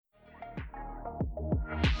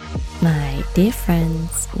My dear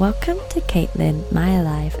friends, welcome to Caitlin, My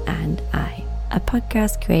Life and I, a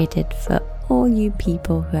podcast created for all you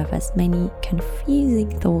people who have as many confusing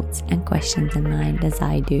thoughts and questions in mind as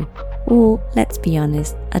I do, or let's be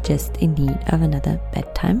honest, are just in need of another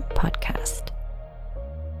bedtime podcast.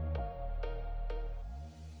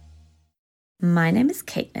 My name is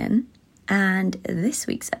Caitlin, and this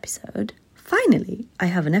week's episode, finally, I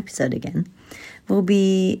have an episode again, will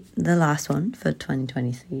be the last one for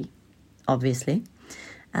 2023. Obviously,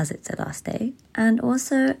 as it's the last day, and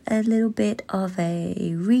also a little bit of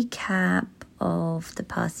a recap of the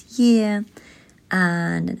past year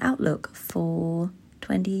and an outlook for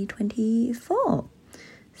 2024.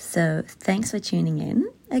 So thanks for tuning in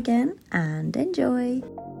again and enjoy.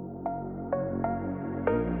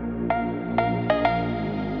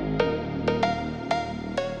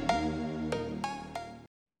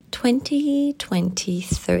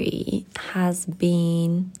 "2023 has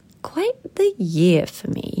been quite the year for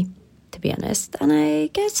me, to be honest, and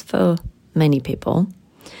I guess for many people.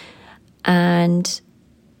 And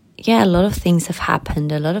yeah, a lot of things have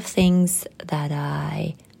happened, a lot of things that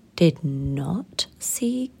I did not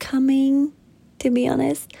see coming, to be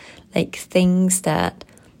honest, like things that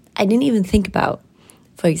I didn't even think about.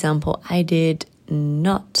 For example, I did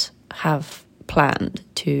not have planned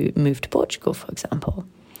to move to Portugal, for example.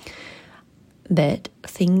 But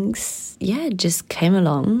things, just came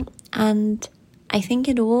along. And I think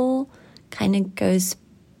it all kind of goes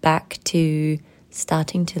back to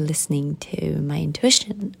starting to listening to my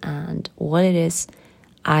intuition and what it is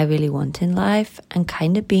I really want in life and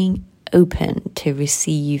kind of being open to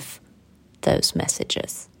receive those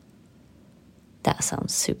messages. That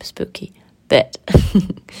sounds super spooky. But,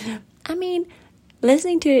 I mean,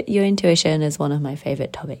 listening to your intuition is one of my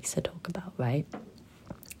favorite topics to talk about, right?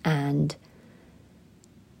 And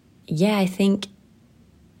yeah, I think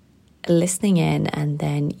listening in, and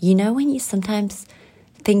then, when you sometimes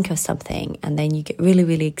think of something and then you get really,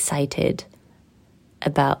 really excited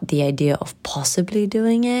about the idea of possibly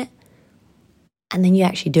doing it, and then you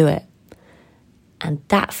actually do it. And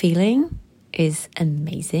that feeling is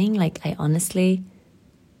amazing. Like, I honestly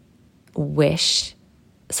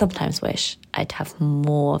sometimes wish I'd have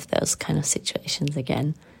more of those kind of situations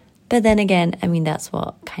again. But then again, I mean, that's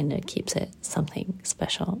what kind of keeps it something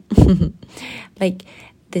special. Like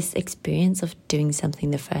this experience of doing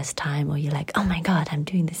something the first time, or you're like, oh my God, I'm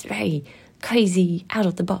doing this very crazy out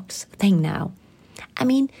of the box thing now. I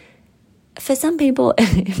mean, for some people,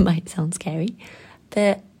 it might sound scary,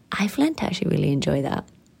 but I've learned to actually really enjoy that.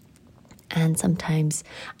 And sometimes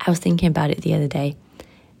I was thinking about it the other day.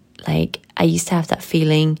 Like, I used to have that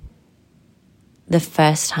feeling the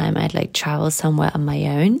first time I'd travel somewhere on my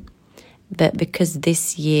own. But because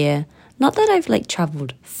this year, not that I've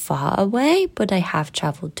traveled far away, but I have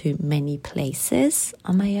traveled to many places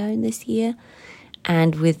on my own this year.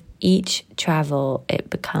 And with each travel, it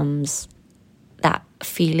becomes that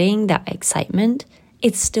feeling, that excitement.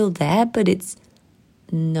 It's still there, but it's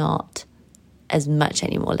not as much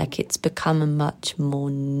anymore. Like, it's become a much more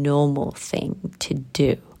normal thing to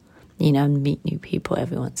do. Meet new people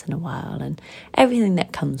every once in a while and everything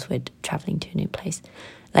that comes with traveling to a new place.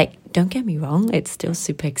 Don't get me wrong, it's still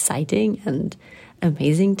super exciting and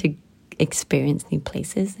amazing to experience new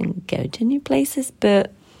places and go to new places.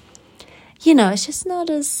 But, it's just not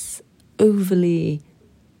as overly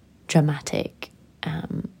dramatic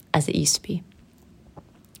as it used to be.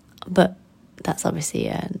 But that's obviously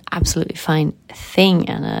an absolutely fine thing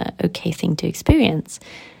and an okay thing to experience.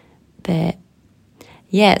 But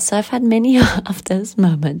yeah, so I've had many of those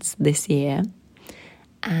moments this year.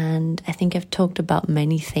 And I think I've talked about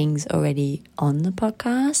many things already on the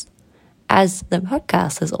podcast, as the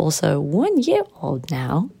podcast is also 1 year old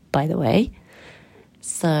now, by the way.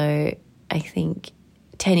 So I think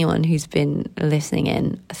to anyone who's been listening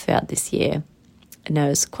in throughout this year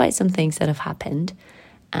knows quite some things that have happened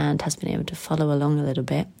and has been able to follow along a little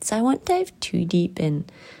bit. So I won't dive too deep in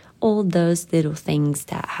all those little things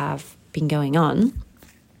that have been going on,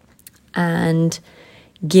 and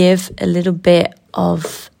give a little bit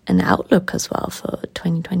of an outlook as well for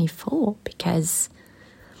 2024, because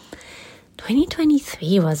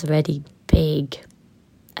 2023 was already big,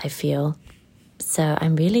 I feel. So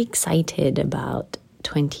I'm really excited about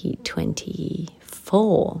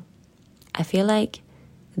 2024. I feel like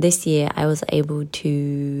this year I was able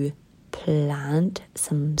to plant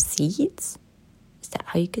some seeds. Is that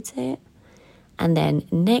how you could say it? And then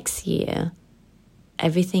next year,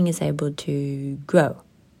 everything is able to grow.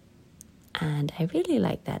 And I really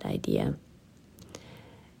like that idea.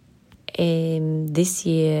 This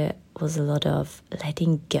year was a lot of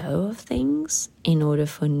letting go of things in order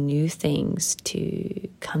for new things to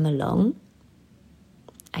come along.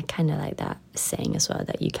 I kind of like that saying as well,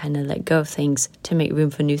 that you kind of let go of things to make room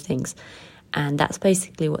for new things. And that's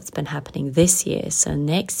basically what's been happening this year. So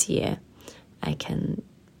next year, I can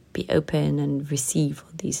be open and receive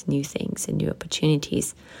all these new things and new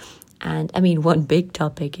opportunities. And I mean, one big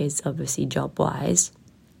topic is obviously job-wise,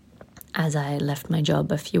 as I left my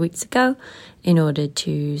job a few weeks ago in order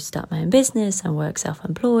to start my own business and work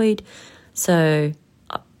self-employed. So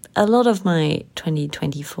a lot of my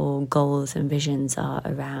 2024 goals and visions are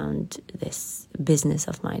around this business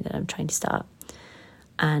of mine that I'm trying to start,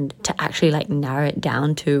 and to actually like narrow it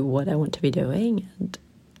down to what I want to be doing and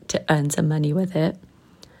to earn some money with it.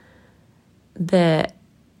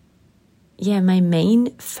 My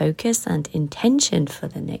main focus and intention for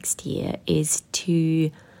the next year is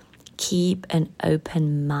to keep an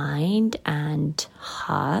open mind and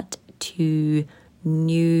heart to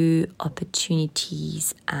new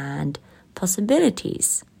opportunities and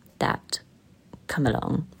possibilities that come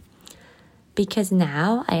along. Because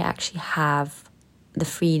now I actually have the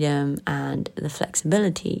freedom and the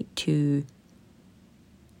flexibility to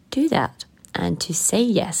do that and to say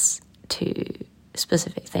yes to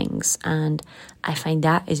specific things. And I find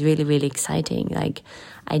that is really, really exciting. Like,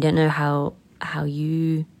 I don't know how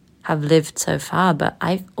you have lived so far, but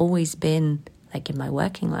I've always been like in my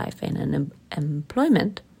working life in an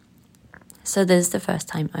employment. So this is the first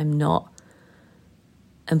time I'm not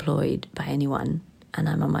employed by anyone and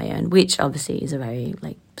I'm on my own, which obviously is a very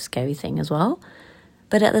like scary thing as well.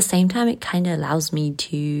 But at the same time, it kind of allows me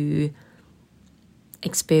to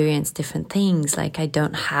experience different things. Like, I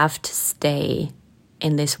don't have to stay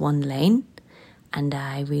in this one lane, and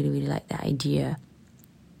I really, really like that idea.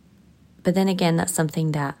 But then again, that's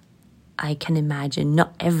something that I can imagine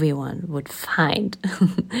not everyone would find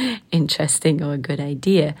interesting or a good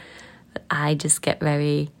idea. But I just get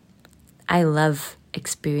I love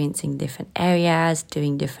experiencing different areas,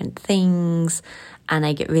 doing different things, and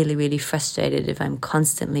I get really, really frustrated if I'm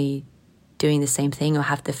constantly doing the same thing or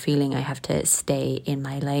have the feeling I have to stay in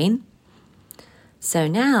my lane. So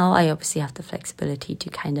now I obviously have the flexibility to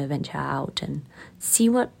kind of venture out and see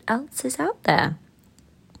what else is out there.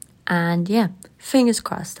 And yeah, fingers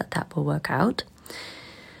crossed that will work out.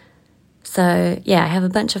 So yeah, I have a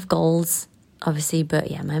bunch of goals, obviously,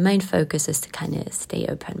 but yeah, my main focus is to kind of stay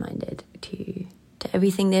open-minded to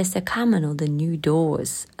everything there's to come and all the new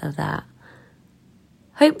doors of that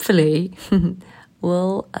hopefully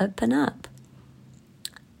will open up.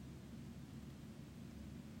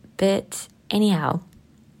 But anyhow,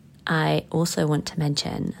 I also want to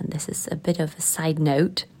mention, and this is a bit of a side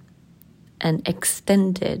note, an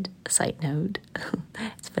extended side note,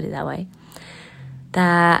 let's put it that way,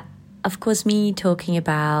 that of course me talking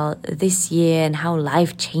about this year and how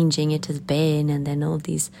life-changing it has been, and then all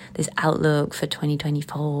this outlook for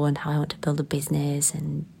 2024 and how I want to build a business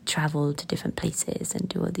and travel to different places and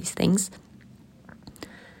do all these things.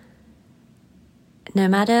 No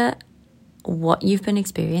matter what you've been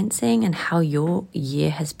experiencing and how your year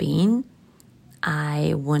has been,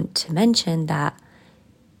 I want to mention that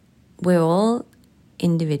we're all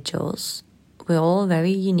individuals. We're all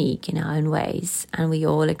very unique in our own ways, and we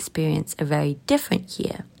all experience a very different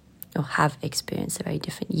year, or have experienced a very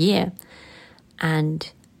different year.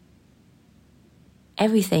 And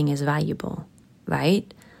everything is valuable,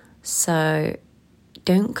 right? So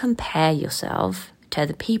don't compare yourself to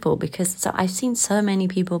other people, because I've seen so many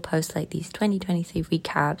people post like these 2023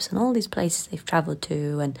 recaps and all these places they've traveled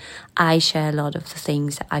to, and I share a lot of the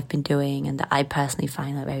things that I've been doing and that I personally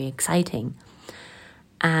find are very exciting.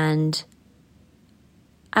 And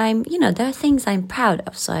there are things I'm proud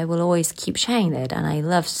of, so I will always keep sharing that, and I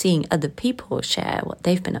love seeing other people share what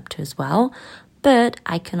they've been up to as well. But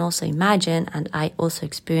I can also imagine, and I also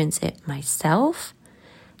experience it myself,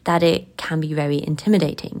 that it can be very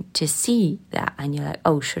intimidating to see that, and you're like,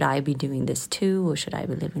 oh, should I be doing this too, or should I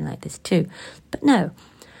be living like this too? But no,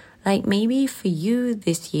 like maybe for you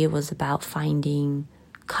this year was about finding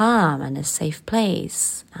calm and a safe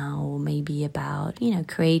place, or maybe about,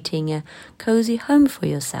 creating a cozy home for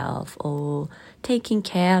yourself, or taking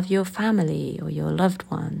care of your family or your loved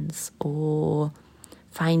ones, or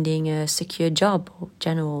finding a secure job, or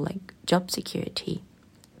general like job security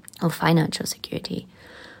or financial security.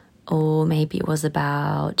 Or maybe it was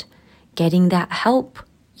about getting that help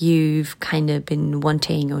you've kind of been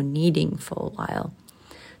wanting or needing for a while.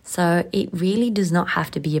 So it really does not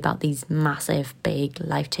have to be about these massive, big,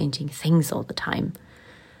 life-changing things all the time.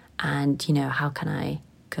 And, how can I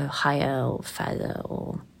go higher or further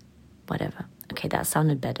or whatever? Okay, that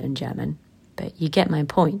sounded better in German. but you get my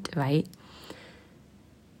point, right?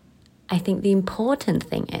 I think the important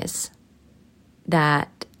thing is that,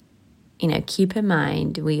 keep in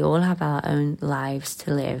mind we all have our own lives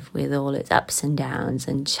to live with all its ups and downs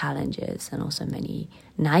and challenges, and also many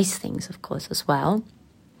nice things, of course, as well.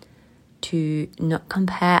 To not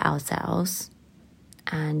compare ourselves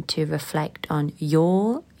and to reflect on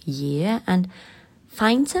your year and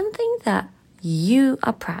find something that you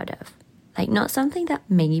are proud of. Like, not something that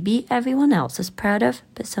maybe everyone else is proud of,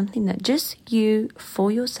 but something that just you, for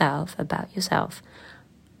yourself, about yourself,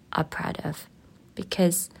 are proud of.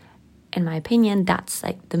 Because, in my opinion, that's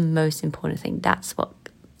like the most important thing. That's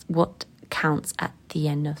what counts at the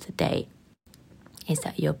end of the day, is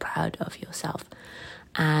that you're proud of yourself.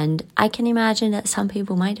 And I can imagine that some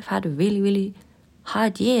people might have had a really, really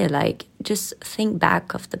hard year. Like, just think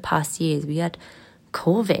back of the past years. We had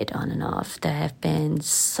COVID on and off. There have been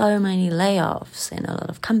so many layoffs in a lot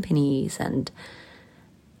of companies, and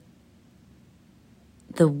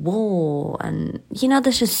the war, and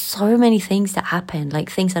there's just so many things that happen, like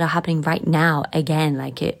things that are happening right now again.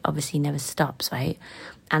 Like, it obviously never stops, right?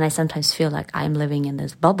 And I sometimes feel like I'm living in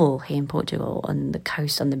this bubble here in Portugal on the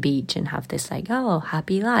coast, on the beach, and have this like,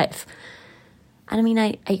 happy life. And I mean,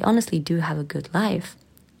 I honestly do have a good life,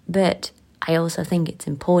 but I also think it's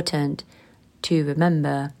important to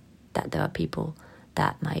remember that there are people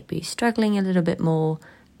that might be struggling a little bit more,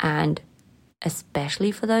 and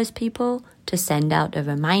especially for those people, to send out a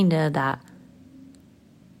reminder that,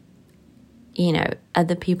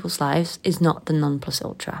 other people's lives is not the non plus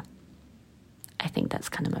ultra. I think that's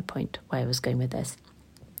kind of my point, where I was going with this.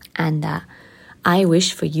 And that I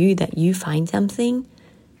wish for you that you find something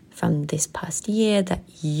from this past year that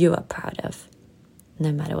you are proud of,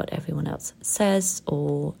 no matter what everyone else says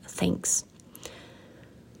or thinks.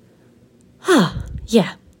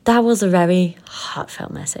 Yeah, that was a very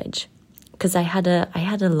heartfelt message, because I had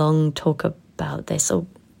a long talk about this, or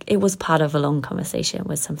it was part of a long conversation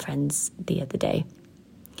with some friends the other day,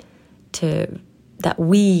 that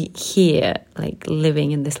we here, like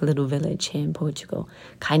living in this little village here in Portugal,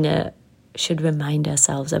 kind of should remind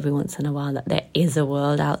ourselves every once in a while that there is a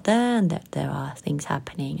world out there, and that there are things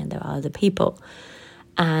happening, and there are other people.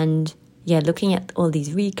 And yeah, looking at all these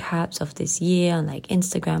recaps of this year on like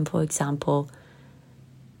Instagram, for example,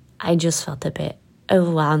 I just felt a bit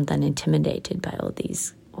overwhelmed and intimidated by all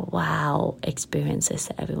these wow experiences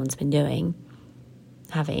that everyone's been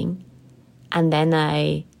having. And then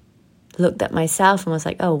I looked at myself and was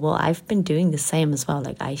like, I've been doing the same as well.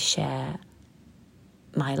 Like, I share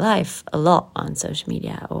my life a lot on social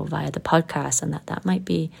media or via the podcast, and that might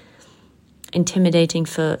be intimidating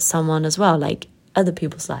for someone as well. Like, other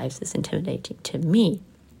people's lives is intimidating to me,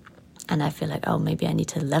 and I feel like, maybe I need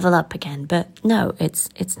to level up again. But no,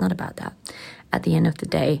 it's not about that. At the end of the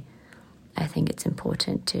day, I think it's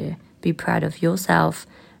important to be proud of yourself,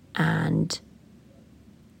 and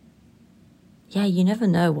yeah, you never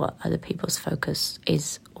know what other people's focus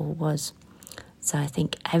is or was. So I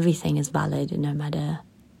think everything is valid, no matter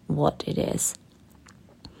what it is.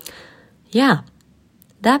 Yeah,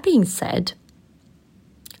 that being said,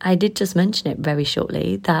 I did just mention it very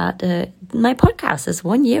shortly that my podcast is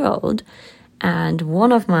 1 year old, and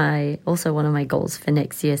one of my goals for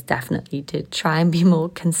next year is definitely to try and be more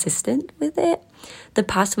consistent with it. The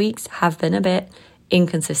past weeks have been a bit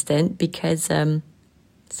inconsistent because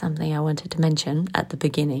something I wanted to mention at the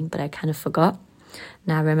beginning, but I kind of forgot.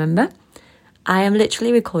 Now remember, I am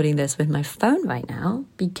literally recording this with my phone right now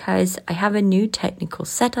because I have a new technical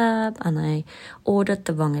setup, and I ordered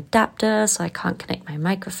the wrong adapter, so I can't connect my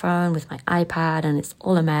microphone with my iPad, and it's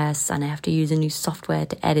all a mess, and I have to use a new software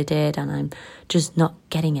to edit it, and I'm just not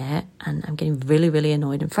getting it, and I'm getting really, really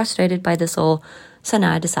annoyed and frustrated by this all. So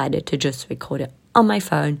now I decided to just record it on my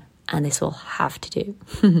phone, and this will have to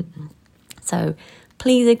do. So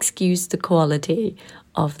please excuse the quality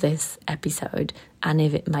of this episode, and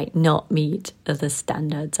if it might not meet the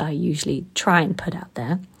standards I usually try and put out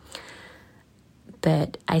there.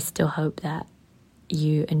 But I still hope that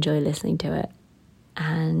you enjoy listening to it.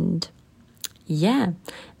 And yeah,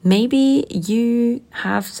 maybe you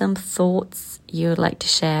have some thoughts you would like to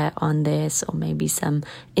share on this, or maybe some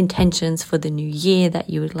intentions for the new year that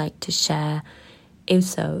you would like to share. If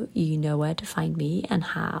so, you know where to find me and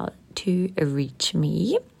how to reach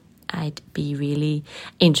me. I'd be really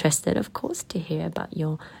interested, of course, to hear about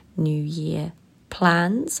your New Year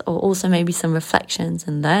plans, or also maybe some reflections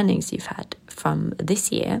and learnings you've had from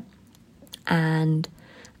this year. And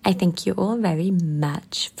I thank you all very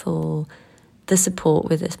much for the support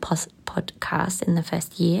with this podcast in the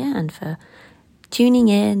first year, and for tuning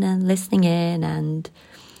in and listening in. And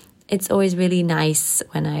it's always really nice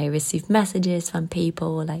when I receive messages from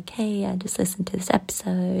people like, hey, I just listened to this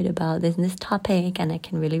episode about this and this topic and I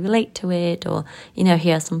can really relate to it, or,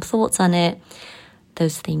 here are some thoughts on it.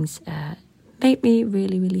 Those things make me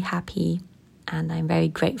really, really happy, and I'm very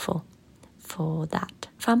grateful for that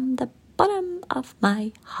from the bottom of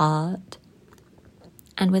my heart.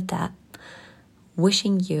 And with that,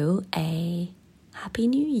 wishing you a happy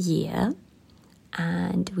new year.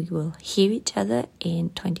 And we will hear each other in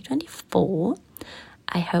 2024.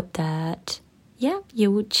 I hope that,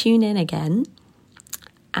 you will tune in again.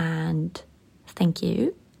 And thank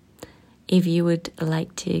you. If you would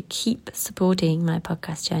like to keep supporting my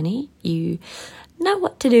podcast journey, you know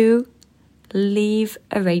what to do. Leave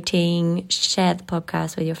a rating, share the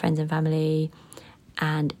podcast with your friends and family,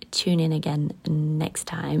 and tune in again next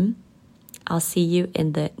time. I'll see you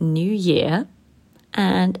in the new year.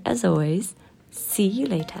 And as always, see you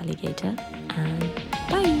later, alligator, and